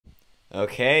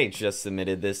Okay, just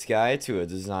submitted this guy to a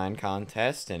design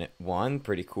contest and it won.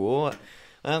 Pretty cool.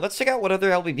 Let's check out what other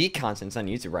LBB content's on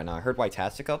YouTube right now. I heard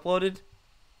Whitastic uploaded.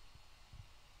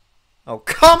 Oh,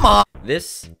 come on!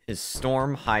 This is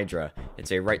Storm Hydra.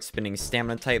 It's a right-spinning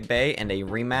stamina type bay and a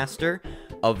remaster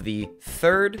of the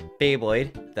third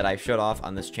Beyblade that I showed off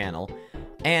on this channel.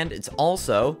 And it's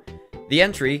also the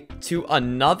entry to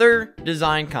another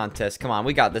design contest. Come on,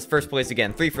 we got this. First place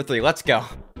again. 3 for 3. Let's go.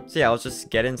 So yeah, let's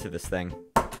just get into this thing.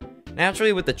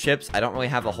 Naturally, with the chips, I don't really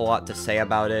have a whole lot to say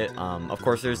about it. Of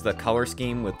course, there's the color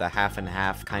scheme with the half and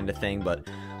half kind of thing, but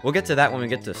we'll get to that when we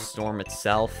get to Storm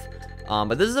itself.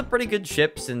 But this is a pretty good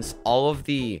chip since all of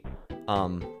the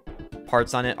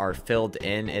parts on it are filled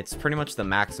in. It's pretty much the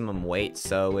maximum weight,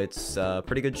 so it's a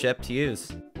pretty good chip to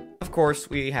use. Of course,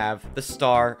 we have the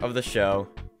star of the show,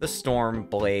 the Storm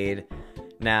Blade.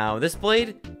 Now, this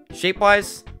blade,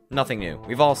 shape-wise, nothing new.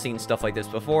 We've all seen stuff like this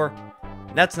before.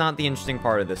 That's not the interesting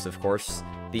part of this, of course.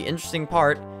 The interesting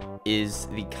part is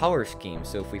the color scheme.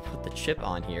 So if we put the chip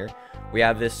on here, we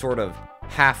have this sort of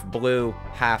half blue,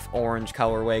 half orange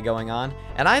colorway going on,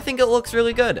 and I think it looks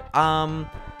really good.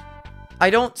 I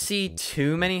don't see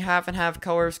too many half and half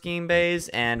color scheme bays,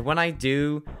 and when I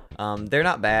do, they're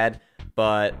not bad,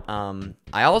 but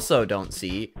I also don't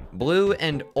see blue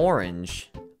and orange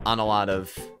on a lot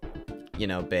of, you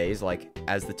know, bays, like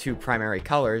as the two primary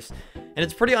colors, and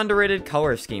it's a pretty underrated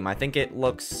color scheme. I think it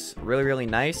looks really, really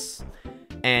nice,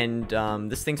 and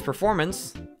this thing's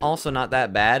performance, also not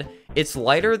that bad. It's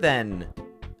lighter than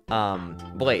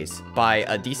Blaze by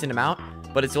a decent amount,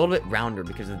 but it's a little bit rounder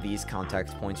because of these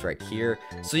contact points right here,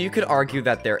 so you could argue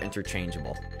that they're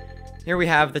interchangeable. Here we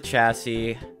have the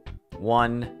chassis,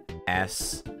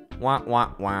 1S. Wah,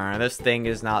 wah, wah. This thing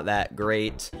is not that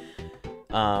great.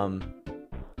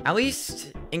 At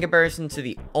least in comparison to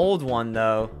the old one,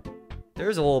 though,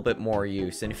 there's a little bit more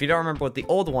use. And if you don't remember what the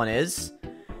old one is,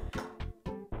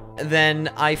 then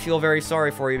I feel very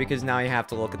sorry for you because now you have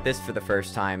to look at this for the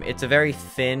first time. It's a very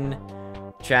thin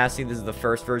chassis. This is the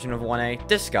first version of 1A.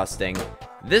 Disgusting.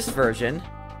 This version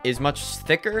is much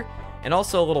thicker and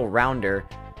also a little rounder.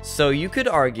 So you could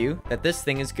argue that this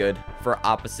thing is good for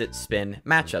opposite spin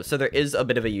matchups. So there is a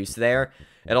bit of a use there.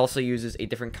 It also uses a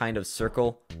different kind of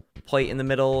circle plate in the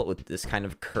middle with this kind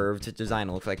of curved design.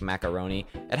 It looks like macaroni.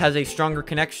 It has a stronger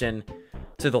connection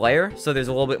to the layer, so there's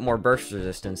a little bit more burst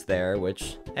resistance there,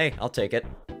 which, hey, I'll take it.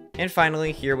 And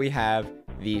finally, here we have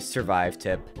the survive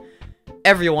tip.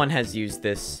 Everyone has used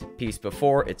this piece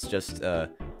before. It's just a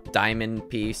diamond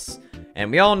piece, and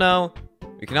we all know,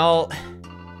 we can all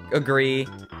agree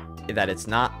that it's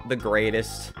not the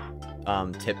greatest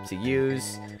tip to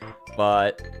use,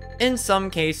 but in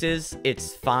some cases,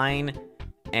 it's fine.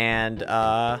 And,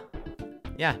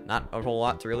 yeah, not a whole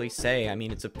lot to really say. I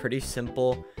mean, it's a pretty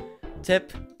simple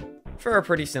tip for a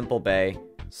pretty simple bay.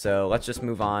 So let's just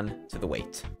move on to the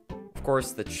weight. Of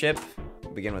course, the chip,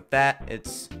 we'll begin with that.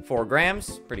 It's 4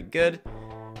 grams, pretty good.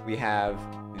 We have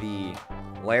the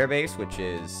layer base, which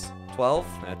is 12.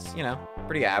 That's, you know,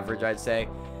 pretty average, I'd say.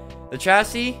 The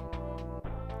chassis,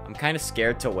 I'm kind of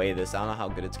scared to weigh this. I don't know how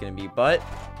good it's going to be, but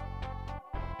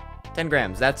 10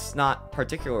 grams. That's not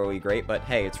particularly great, but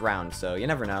hey, it's round, so you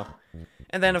never know.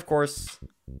 And then, of course,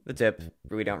 the tip.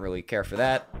 We don't really care for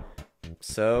that.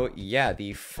 So, yeah,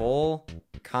 the full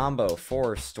combo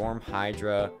for Storm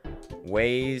Hydra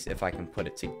weighs, if I can put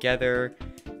it together,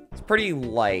 it's pretty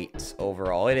light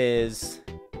overall. It is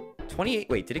 28.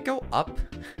 Wait, did it go up?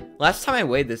 Last time I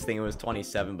weighed this thing, it was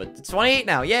 27, but it's 28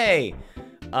 now. Yay!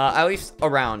 At least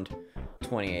around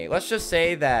 28. Let's just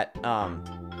say that,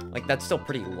 like, that's still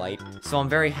pretty light, so I'm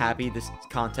very happy this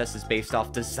contest is based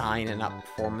off design and not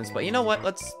performance, but you know what?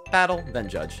 Let's battle, then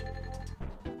judge.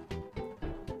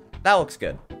 That looks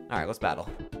good. Alright, let's battle.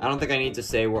 I don't think I need to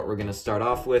say what we're gonna start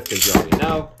off with, because you already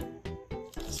know.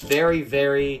 It's very,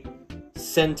 very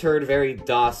centered, very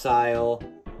docile.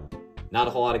 Not a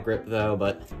whole lot of grip, though,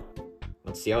 but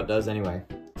let's see how it does anyway.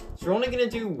 So we're only gonna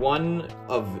do one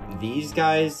of these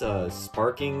guys,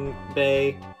 Sparking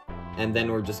Bay, and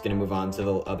then we're just going to move on to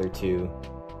the other 2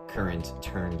 current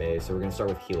turn bays. So we're going to start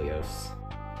with Helios.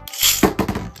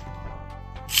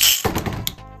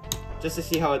 Just to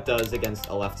see how it does against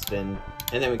a left spin.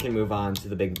 And then we can move on to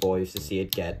the big boys to see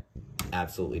it get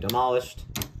absolutely demolished.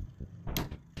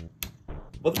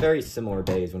 Both very similar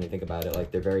bays when you think about it. Like,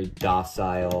 they're very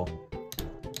docile.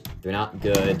 They're not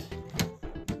good.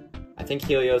 I think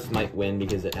Helios might win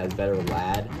because it has better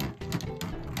LAD.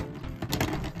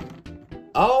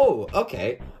 Oh,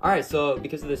 okay. Alright, so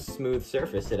because of this smooth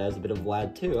surface, it has a bit of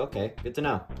LAD too. Okay, good to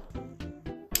know.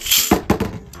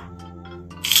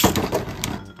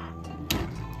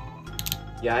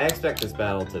 Yeah, I expect this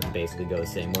battle to basically go the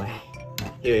same way.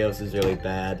 Helios is really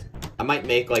bad. I might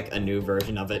make, like, a new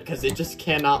version of it, because it just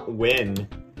cannot win.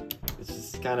 It's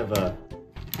just kind of a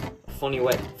funny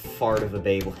wet fart of a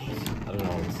Beyblade. I don't know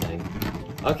what I'm saying.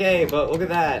 Okay, but look at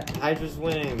that. Hydra's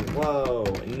winning. Whoa.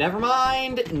 Never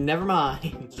mind. Never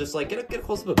mind. Just, like, get a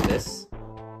close-up of this.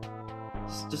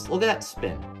 Just look at that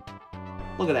spin.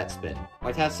 Look at that spin.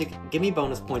 Fantastic. Give me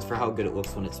bonus points for how good it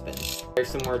looks when it spins. Very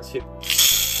similar to...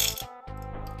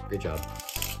 Great job.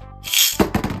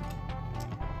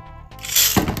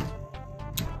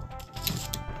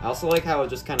 I also like how it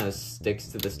just kind of sticks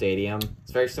to the stadium.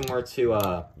 It's very similar to,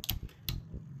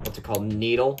 what's it called?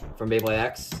 Needle from Beyblade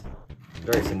X.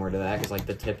 Very similar to that, because, like,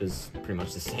 the tip is pretty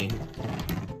much the same.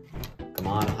 Come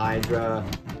on, Hydra.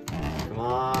 Come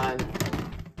on.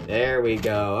 There we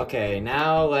go. Okay,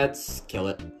 now let's kill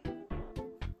it.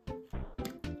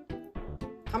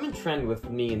 Common trend with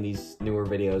me in these newer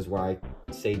videos where I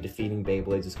say defeating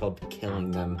Beyblades is called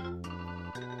killing them.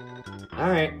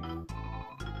 Alright.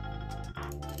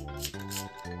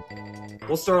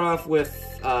 We'll start off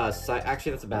with,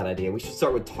 actually that's a bad idea. We should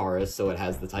start with Taurus so it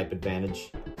has the type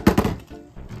advantage.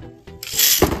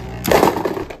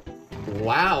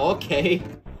 Wow, okay.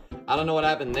 I don't know what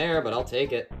happened there, but I'll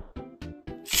take it.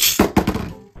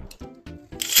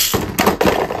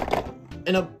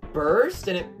 And a burst,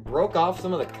 and it broke off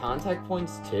some of the contact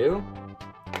points too?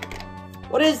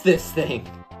 What is this thing?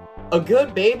 A good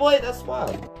Beyblade? That's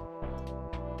wild.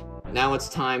 Now it's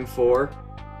time for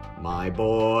my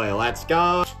boy. Let's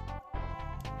go.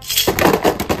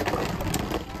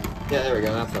 Yeah, there we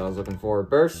go. That's what I was looking for.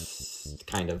 Burst,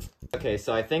 kind of. Okay,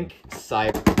 so I think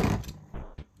Cyber.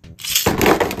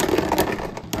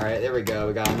 Alright, there we go.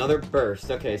 We got another burst.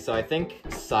 Okay, so I think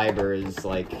Cyber is,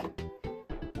 like,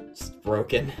 just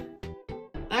broken.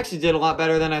 Actually did a lot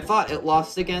better than I thought. It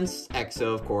lost against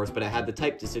Exo, of course, but it had the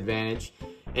type disadvantage.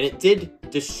 And it did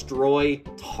destroy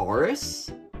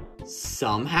Taurus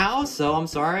somehow, so I'm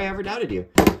sorry I ever doubted you.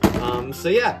 So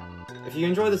yeah, if you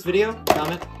enjoyed this video,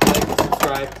 comment, like,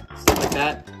 subscribe, stuff like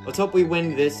that. Let's hope we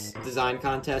win this design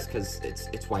contest, because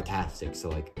it's white-tastic, so,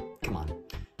 like, come on.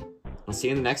 I'll see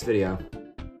you in the next video.